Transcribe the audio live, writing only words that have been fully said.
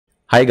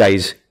Hi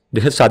guys,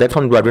 this is Sadak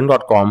from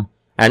Downgrading.com,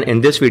 and in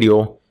this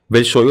video,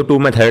 we'll show you two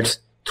methods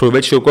through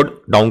which you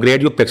could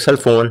downgrade your Pixel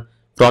phone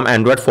from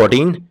Android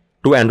 14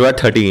 to Android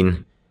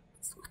 13.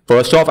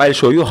 First off, I'll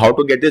show you how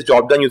to get this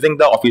job done using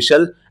the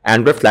official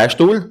Android Flash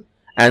tool,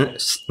 and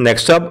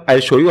next up, I'll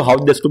show you how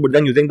this could be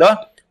done using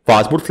the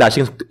Fastboot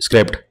flashing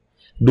script.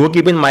 Do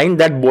keep in mind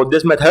that both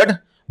this method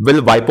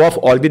will wipe off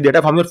all the data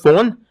from your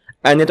phone,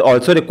 and it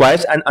also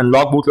requires an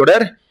unlocked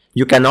bootloader.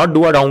 You cannot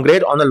do a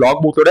downgrade on a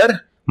locked bootloader.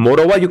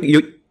 Moreover,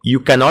 you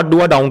cannot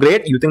do a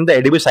downgrade using the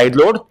ADB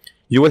Sideload.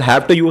 You will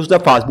have to use the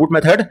Fastboot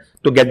method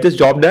to get this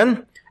job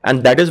done,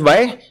 and that is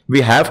why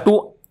we have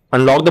to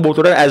unlock the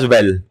bootloader as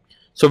well.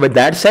 So with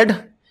that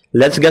said,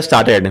 let's get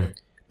started.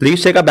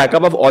 Please take a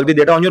backup of all the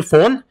data on your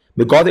phone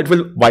because it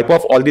will wipe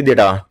off all the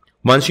data.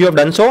 Once you have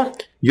done so,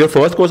 your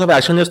first course of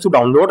action is to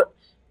download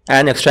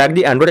and extract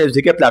the Android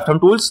SDK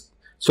platform tools.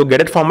 So get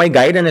it from my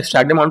guide and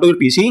extract them onto your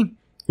PC.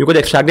 You could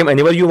extract them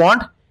anywhere you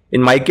want.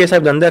 In my case,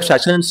 I've done the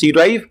extraction in C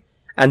drive,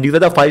 and these are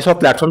the files of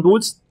platform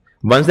tools.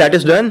 Once that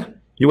is done,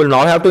 you will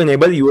now have to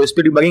enable USB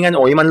debugging and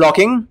OEM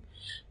unlocking.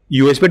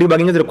 USB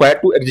debugging is required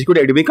to execute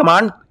ADB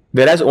command,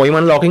 whereas OEM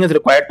unlocking is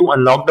required to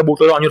unlock the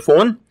bootloader on your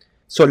phone.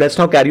 So let's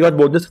now carry out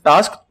both this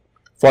task.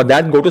 For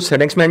that, go to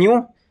settings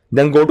menu,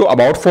 then go to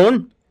about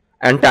phone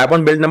and tap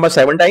on build number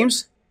 7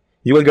 times.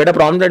 You will get a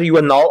prompt that you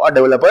are now a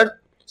developer.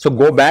 So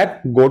go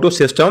back, go to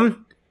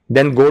system,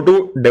 then go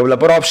to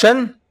developer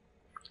option,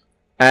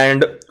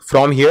 and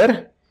from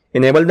here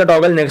enable the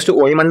toggle next to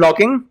OEM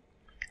unlocking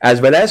as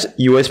well as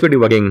USB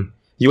debugging.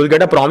 You will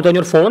get a prompt on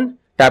your phone,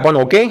 tap on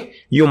OK.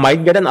 You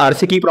might get an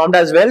RC key prompt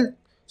as well.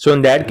 So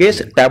in that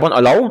case, tap on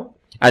allow,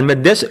 and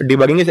with this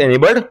debugging is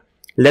enabled.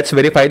 Let's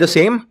verify the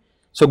same.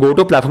 So go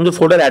to platform to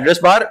folder address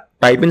bar,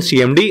 type in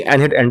CMD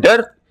and hit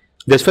enter.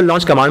 This will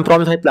launch command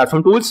prompt inside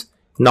platform tools.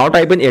 Now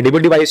type in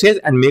ADB devices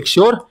and make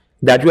sure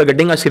that you are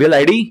getting a serial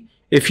ID.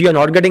 If you are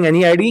not getting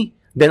any ID,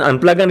 then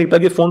unplug and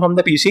replug your phone from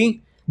the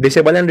PC.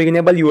 Disable and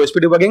re-enable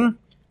USB debugging.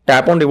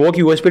 Tap on revoke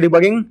USB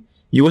debugging.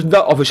 Use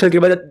the official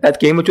cable that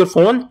came with your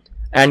phone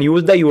and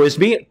use the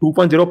USB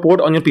 2.0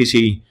 port on your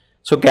PC.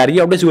 So carry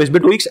out this USB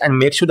tweaks and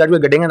make sure that you are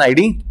getting an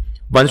ID.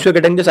 Once you are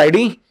getting this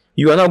ID,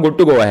 you are now good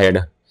to go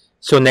ahead.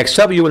 So next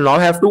up, you will now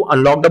have to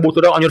unlock the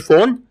bootloader on your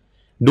phone.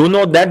 Do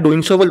note that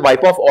doing so will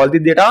wipe off all the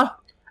data,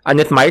 and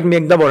it might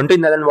make the warranty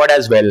null and void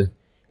as well.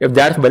 If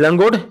that's well and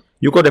good,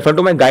 you could refer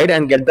to my guide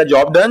and get the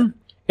job done.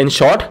 In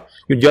short,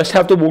 you just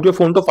have to boot your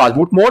phone to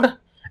Fastboot mode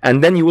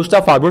and then use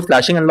the Fastboot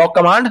flashing unlock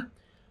command.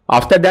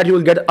 After that, you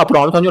will get a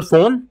prompt on your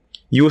phone.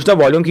 Use the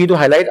volume key to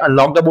highlight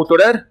unlock the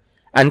bootloader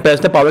and press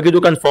the power key to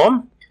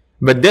confirm.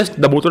 With this,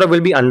 the bootloader will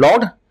be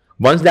unlocked.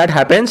 Once that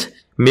happens,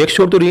 make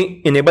sure to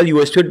re-enable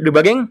USB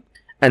debugging,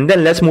 and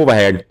then let's move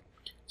ahead.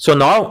 So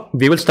now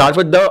we will start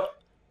with the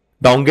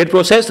downgrade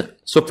process.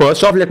 So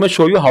first off, let me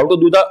show you how to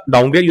do the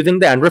downgrade using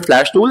the Android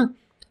Flash tool,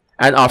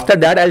 and after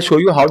that I'll show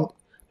you how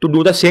to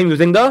do the same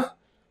using the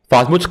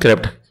Fastboot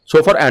script.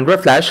 So for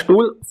Android Flash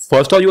tool,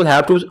 first of all, you will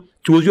have to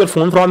choose your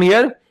phone from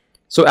here.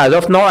 So as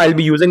of now, I'll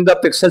be using the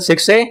Pixel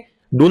 6a.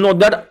 Do note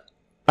that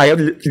I have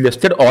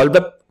listed all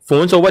the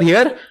phones over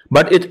here,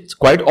 but it's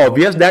quite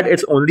obvious that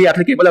it's only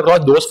applicable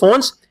across those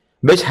phones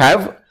which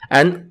have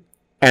an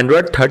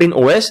Android 13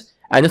 OS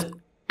and is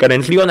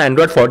currently on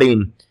Android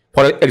 14.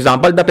 For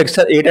example, the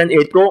Pixel 8 and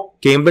 8 Pro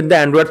came with the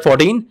Android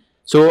 14.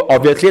 So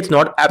obviously it's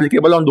not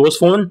applicable on those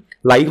phones.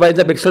 Likewise,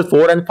 the Pixel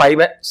 4 and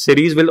 5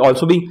 series will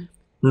also be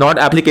not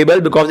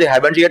applicable because they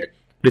haven't yet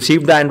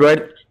received the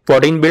Android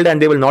 14 build and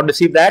they will not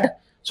receive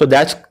that. So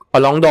that's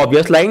along the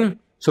obvious line.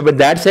 So with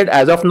that said,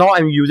 as of now,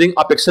 I'm using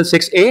a Pixel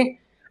 6a,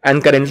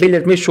 and currently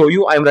let me show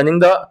you I'm running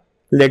the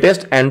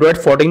latest Android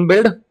 14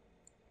 build.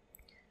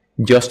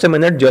 Just a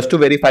minute, just to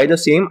verify the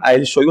same,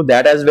 I'll show you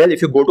that as well.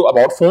 If you go to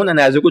about phone, and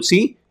as you could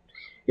see,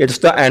 it's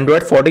the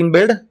Android 14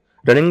 build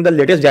running the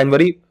latest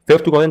January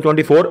 5th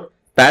 2024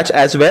 patch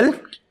as well.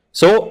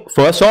 So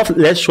first off,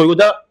 let's show you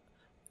the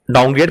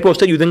downgrade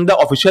process using the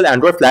official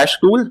Android Flash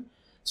tool.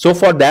 So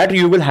for that,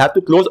 you will have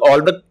to close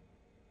all the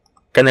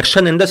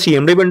connection in the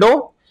CMD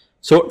window.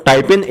 So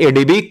type in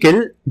ADB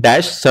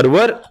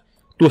kill-server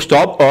to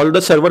stop all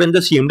the server in the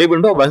CMD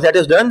window. Once that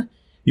is done,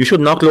 you should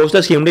now close the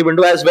CMD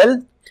window as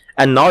well.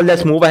 And now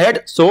let's move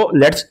ahead. So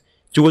let's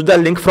choose the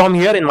link from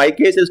here. In my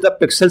case, it's the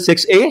Pixel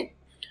 6a.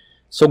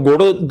 So go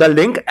to the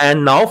link,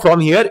 and now from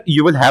here,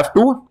 you will have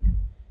to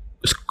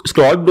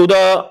scroll to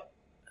the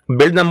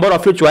build number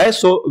of your choice.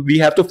 So we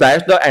have to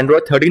flash the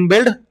Android 13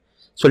 build.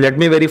 So let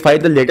me verify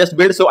the latest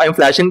build. So I'm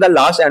flashing the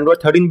last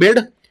Android 13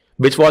 build,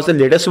 which was the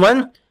latest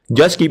one.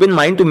 Just keep in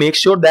mind to make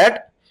sure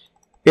that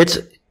it's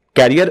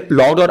carrier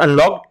logged or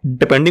unlocked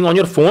depending on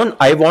your phone.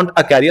 I want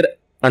a carrier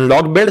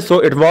unlocked build, so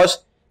it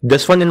was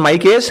this one in my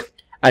case,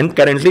 and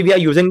currently we are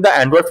using the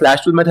Android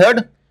Flash tool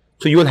method.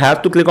 So you will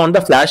have to click on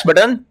the flash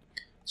button.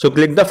 So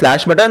click the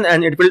flash button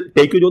and it will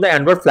take you to the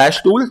Android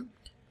Flash tool,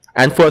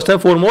 and first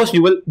and foremost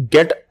you will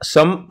get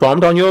some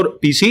prompt on your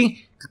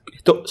PC.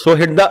 So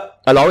hit the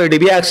allow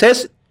ADB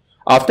access.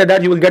 After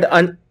that, you will get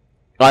an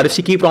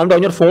RC key prompt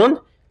on your phone,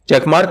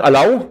 checkmark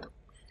allow,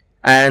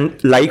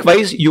 and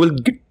likewise you will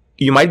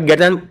you might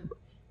get an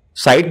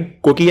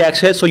site cookie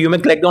access, so you may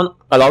click on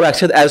allow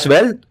access as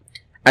well.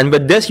 And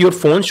with this, your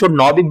phone should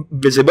not be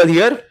visible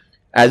here,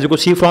 as you could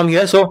see from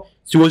here. So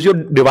choose your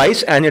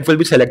device and it will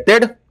be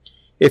selected.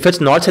 If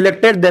it's not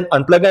selected, then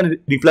unplug and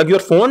replug your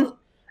phone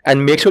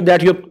and make sure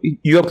that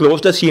you have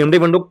closed the CMD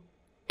window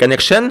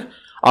connection.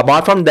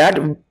 Apart from that,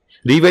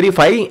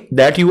 re-verify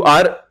that you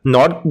are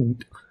not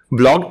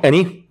blocked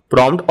any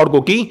prompt or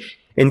cookie.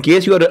 In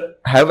case you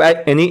have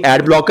any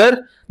ad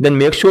blocker, then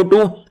make sure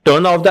to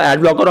turn off the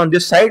ad blocker on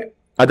this side.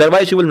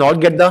 Otherwise, you will not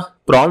get the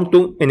prompt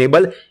to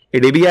enable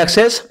ADB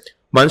access.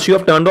 Once you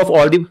have turned off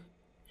all the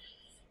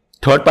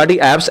third-party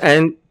apps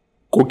and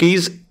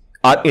cookies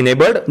are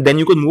enabled, then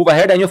you can move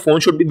ahead and your phone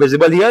should be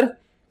visible here.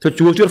 So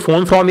choose your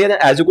phone from here,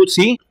 and as you could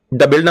see,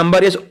 the build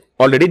number is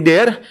already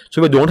there.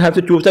 So we don't have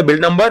to choose the build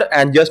number,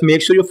 and just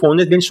make sure your phone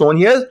is being shown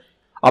here.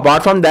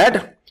 Apart from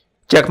that,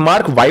 check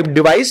mark wipe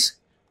device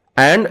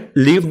and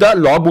leave the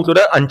lock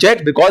bootloader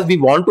unchecked, because we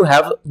want to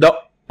have the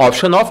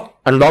option of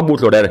unlock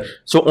bootloader.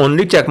 So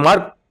only check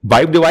mark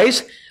wipe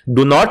device.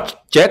 Do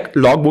not check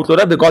lock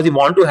bootloader, because we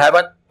want to have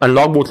an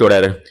unlock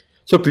bootloader.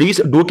 So please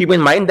do keep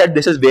in mind that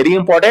this is very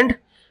important.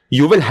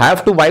 You will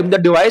have to wipe the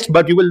device,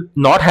 but you will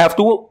not have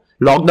to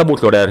lock the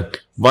bootloader.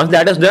 Once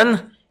that is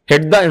done,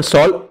 hit the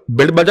install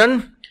build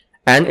button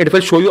and it will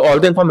show you all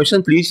the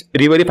information. Please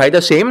re-verify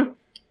the same.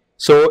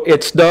 So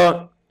it's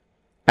the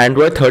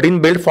Android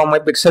 13 build for my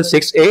Pixel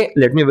 6a.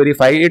 Let me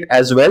verify it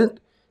as well.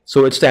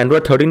 So it's the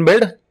Android 13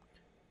 build.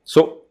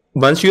 So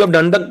once you have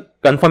done the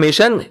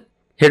confirmation,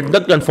 hit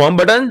the confirm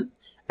button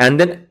and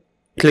then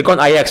click on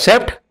I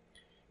accept.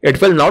 It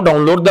will now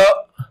download the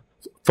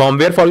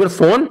firmware for your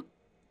phone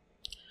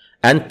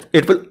and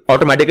it will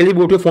automatically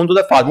boot your phone to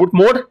the fastboot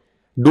mode.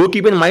 Do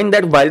keep in mind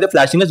that while the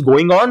flashing is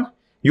going on,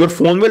 your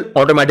phone will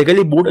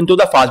automatically boot into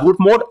the fastboot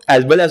mode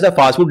as well as the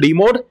fastboot D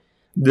mode.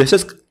 This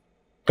is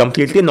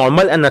completely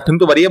normal and nothing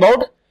to worry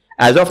about.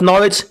 As of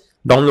now, it's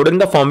downloading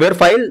the firmware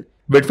file,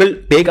 which will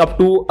take up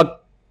to a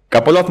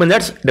couple of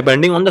minutes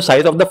depending on the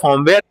size of the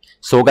firmware.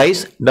 So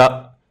guys,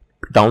 the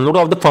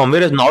download of the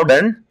firmware is now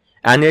done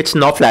and it's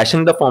now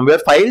flashing the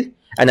firmware file.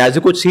 And as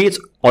you could see, it's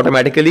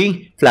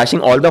automatically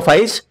flashing all the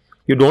files.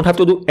 You don't have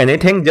to do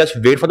anything, just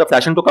wait for the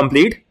flashing to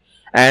complete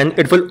and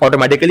it will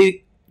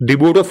automatically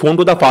reboot your phone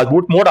to the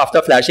fastboot mode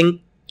after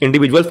flashing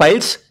individual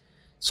files.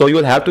 So you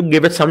will have to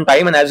give it some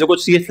time, and as you could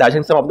see, it's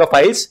flashing some of the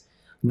files.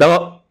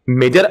 The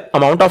major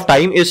amount of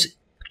time is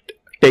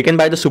taken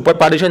by the super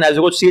partition. As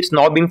you could see, it's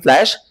now being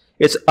flashed.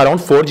 It's around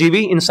 4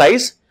 GB in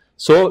size.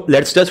 So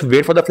let's just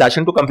wait for the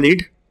flashing to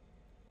complete.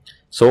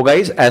 So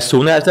guys, as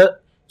soon as the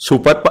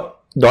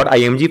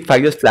super.img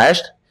file is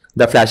flashed,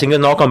 the flashing is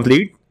now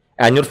complete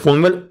and your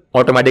phone will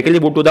automatically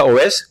boot to the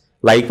OS.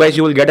 Likewise,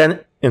 you will get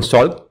an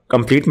install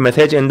complete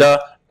message in the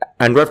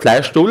Android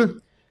Flash tool.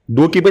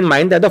 Do keep in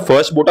mind that the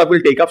first boot up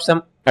will take up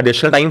some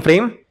additional time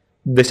frame.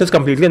 This is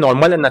completely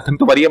normal and nothing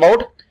to worry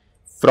about.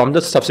 From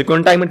the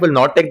subsequent time, it will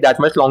not take that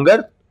much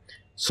longer.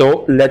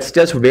 So let's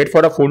just wait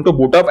for the phone to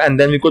boot up and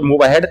then we could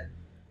move ahead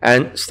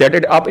and set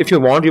it up. If you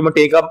want, you may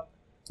take up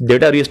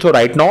data restore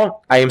right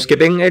now. I am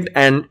skipping it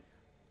and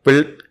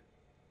will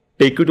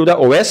take you to the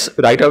OS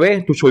right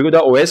away to show you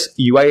the OS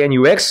UI and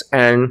UX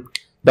and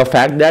the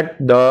fact that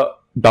the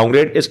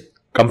downgrade is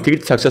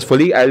complete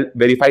successfully. I'll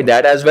verify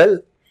that as well.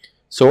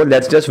 So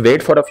let's just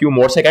wait for a few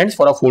more seconds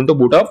for a phone to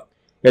boot up.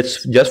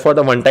 It's just for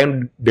the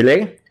one-time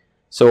delay.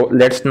 So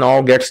let's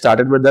now get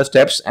started with the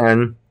steps,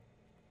 and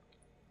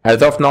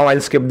as of now,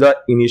 I'll skip the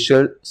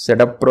initial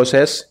setup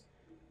process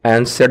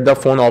and set the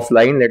phone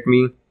offline. Let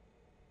me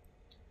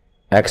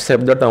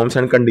accept the terms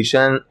and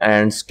condition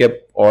and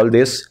skip all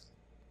this.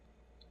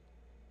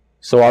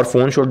 So our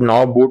phone should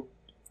now boot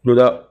to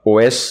the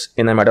OS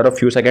in a matter of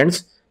few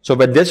seconds. So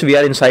with this, we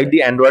are inside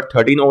the Android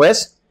 13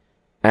 OS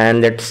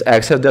and let's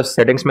access the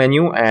settings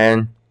menu,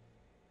 and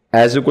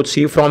as you could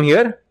see from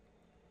here,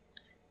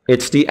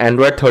 it's the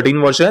Android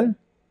 13 version.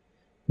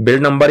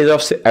 Build number is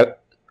of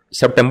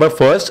September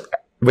 1st,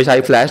 which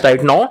I flashed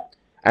right now,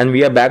 and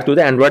we are back to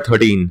the Android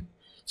 13.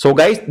 So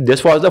guys,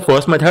 this was the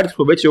first method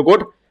through which you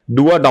could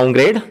do a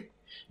downgrade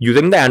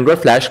using the Android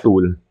Flash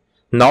tool.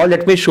 Now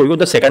let me show you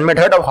the second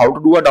method of how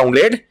to do a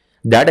downgrade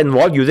that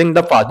involves using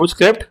the Fastboot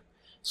script.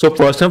 So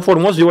first and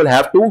foremost, you will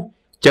have to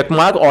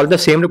checkmark all the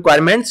same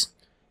requirements.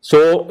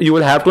 So you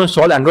will have to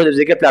install Android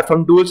SDK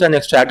platform tools and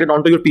extract it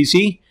onto your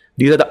PC.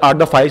 These are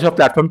the files of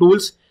platform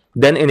tools.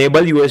 Then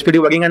enable USB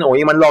debugging and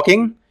OEM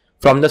unlocking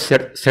from the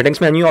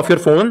settings menu of your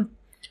phone.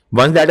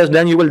 Once that is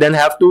done, you will then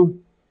have to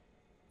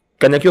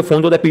connect your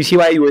phone to the PC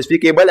via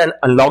USB cable and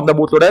unlock the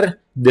bootloader.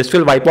 This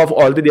will wipe off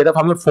all the data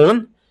from your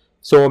phone.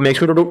 So make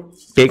sure to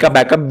take a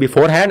backup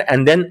beforehand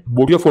and then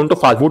boot your phone to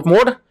fastboot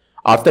mode.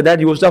 After that,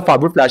 use the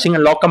fastboot flashing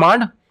unlock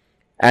command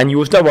and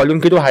use the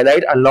volume key to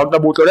highlight unlock the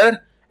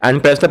bootloader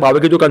and press the power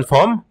key to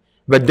confirm.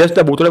 With this,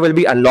 the bootloader will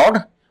be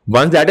unlocked.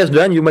 Once that is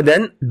done, you may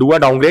then do a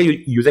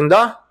downgrade using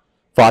the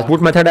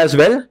fastboot method as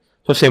well.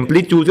 So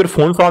simply choose your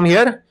phone from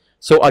here.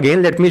 So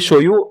again, let me show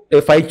you.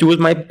 If I choose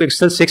my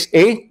Pixel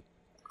 6a,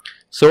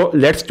 so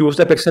let's choose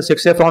the Pixel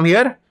 6a from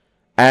here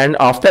and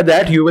after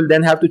that you will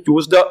then have to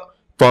choose the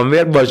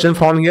firmware version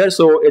from here.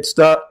 So it's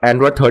the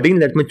Android 13.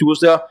 Let me choose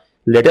the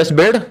latest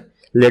build,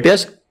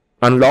 latest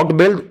unlocked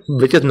build,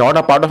 which is not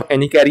a part of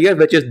any carrier,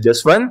 which is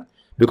this one,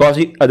 because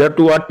the other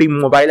two are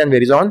T-Mobile and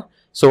Verizon.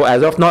 So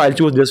as of now, I'll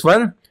choose this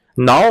one.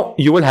 Now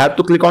you will have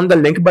to click on the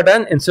link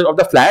button instead of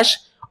the flash.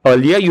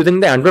 Earlier, using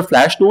the Android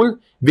flash tool,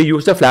 we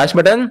used the flash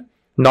button.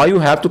 Now you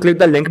have to click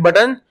the link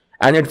button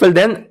and it will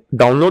then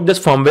download this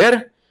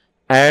firmware,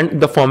 and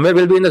the firmware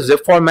will be in the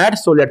zip format.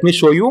 So let me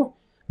show you.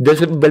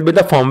 This will be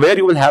the firmware.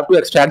 You will have to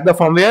extract the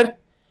firmware.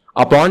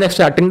 Upon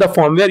extracting the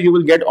firmware, you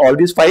will get all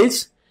these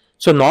files.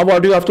 So now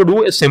what you have to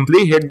do is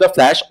simply hit the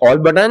flash all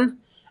button,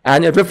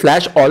 and it will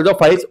flash all the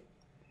files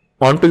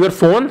onto your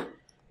phone.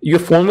 Your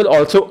phone will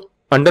also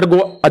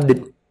undergo a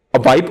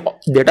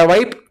data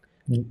wipe,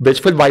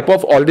 which will wipe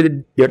off all the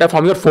data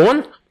from your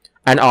phone,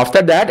 and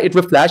after that it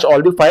will flash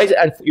all the files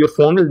and your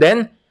phone will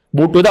then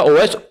boot to the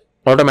OS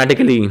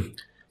automatically.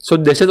 So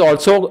this is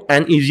also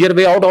an easier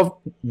way out of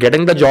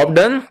getting the job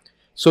done.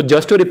 So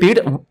just to repeat,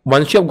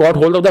 once you have got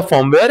hold of the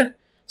firmware,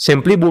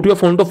 simply boot your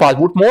phone to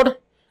fastboot mode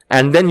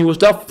and then use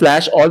the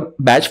flash all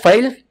batch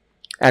file,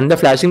 and the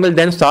flashing will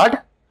then start.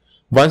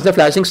 Once the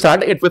flashing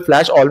starts, it will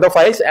flash all the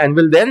files and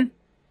will then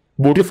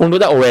boot your phone to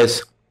the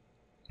OS.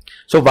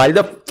 So while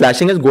the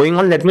flashing is going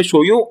on, let me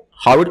show you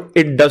how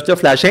it does the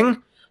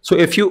flashing. So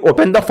if you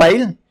open the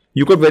file,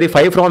 you could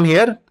verify from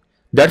here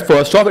that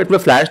first off it will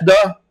flash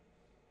the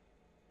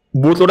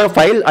bootloader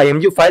file,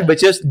 IMG file,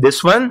 which is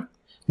this one,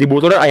 the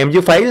bootloader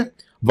IMG file.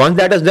 Once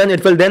that is done,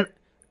 it will then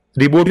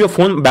reboot your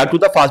phone back to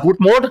the fastboot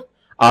mode.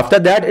 After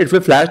that, it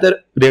will flash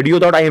the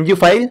radio.img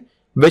file,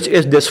 which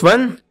is this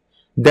one.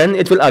 Then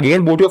it will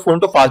again boot your phone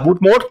to fastboot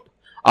mode.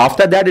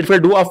 After that, it will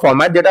do a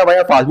format data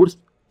via fastboot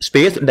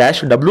space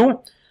 -w.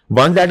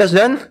 Once that is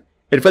done,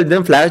 it will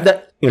then flash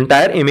the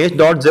entire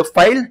image.zip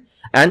file,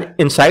 and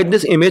inside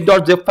this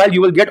image.zip file,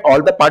 you will get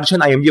all the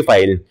partition img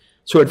file.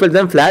 So it will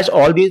then flash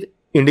all these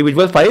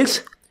individual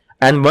files,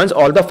 and once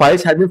all the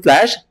files have been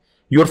flashed,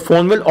 your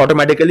phone will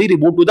automatically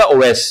reboot to the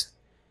OS.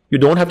 You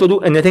don't have to do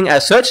anything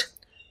as such.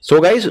 So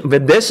guys,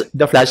 with this,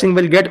 the flashing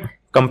will get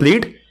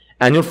complete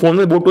and your phone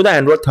will boot to the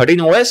Android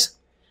 13 OS.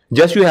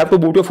 Just you have to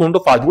boot your phone to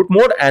fastboot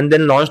mode and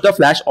then launch the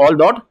flash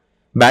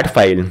all.bat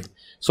file.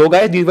 So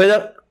guys, these were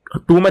the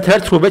two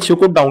methods through which you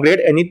could downgrade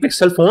any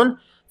Pixel phone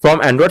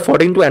from Android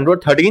 14 to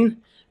Android 13.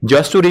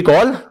 Just to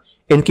recall,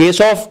 in case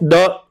of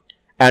the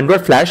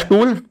Android flash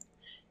tool,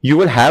 you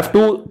will have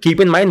to keep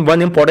in mind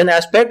one important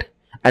aspect,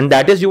 and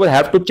that is you will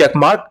have to check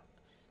mark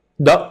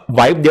the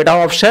wipe data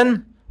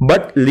option,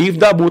 but leave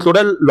the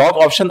bootloader log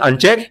option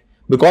unchecked,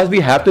 because we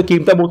have to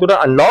keep the bootloader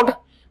unlocked,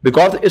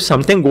 because if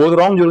something goes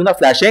wrong during the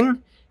flashing,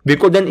 we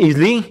could then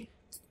easily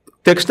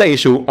fix the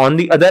issue. On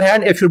the other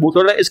hand, if your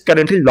bootloader is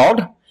currently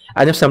logged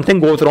and if something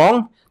goes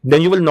wrong,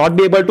 then you will not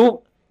be able to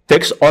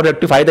fix or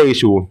rectify the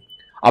issue.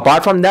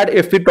 Apart from that,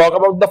 if we talk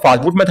about the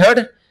fastboot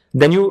method,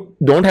 then you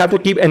don't have to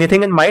keep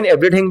anything in mind.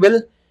 Everything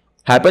will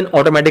happen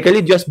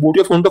automatically. Just boot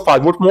your phone to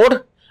fastboot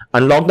mode,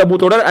 unlock the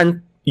bootloader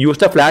and use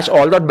the flash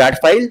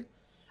all.bat file.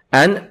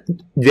 And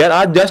there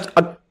are just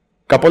a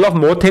couple of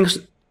more things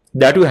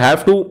that you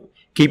have to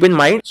keep in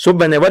mind. So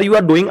whenever you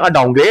are doing a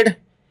downgrade,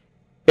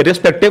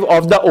 irrespective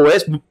of the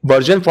OS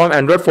version from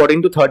Android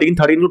 14 to 13,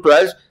 13 to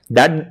 12,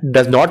 that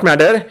does not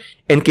matter.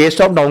 In case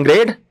of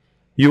downgrade,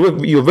 you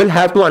will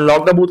have to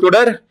unlock the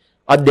bootloader.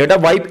 A data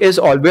wipe is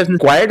always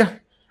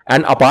required.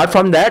 And apart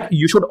from that,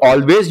 you should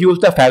always use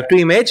the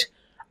factory image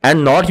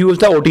and not use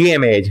the OTA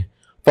image.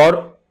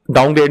 For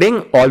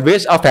downgrading,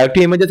 always a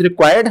factory image is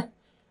required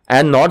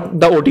and not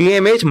the OTA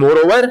image.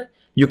 Moreover,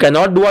 you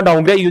cannot do a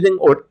downgrade using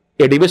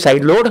ADB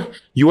Sideload.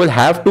 You will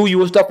have to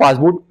use the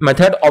fastboot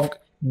method of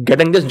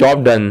getting this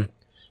job done.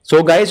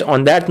 So guys,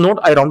 on that note,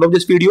 I round up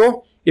this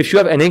video. If you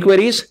have any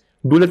queries,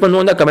 do let me know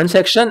in the comment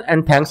section,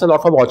 and thanks a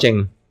lot for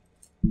watching.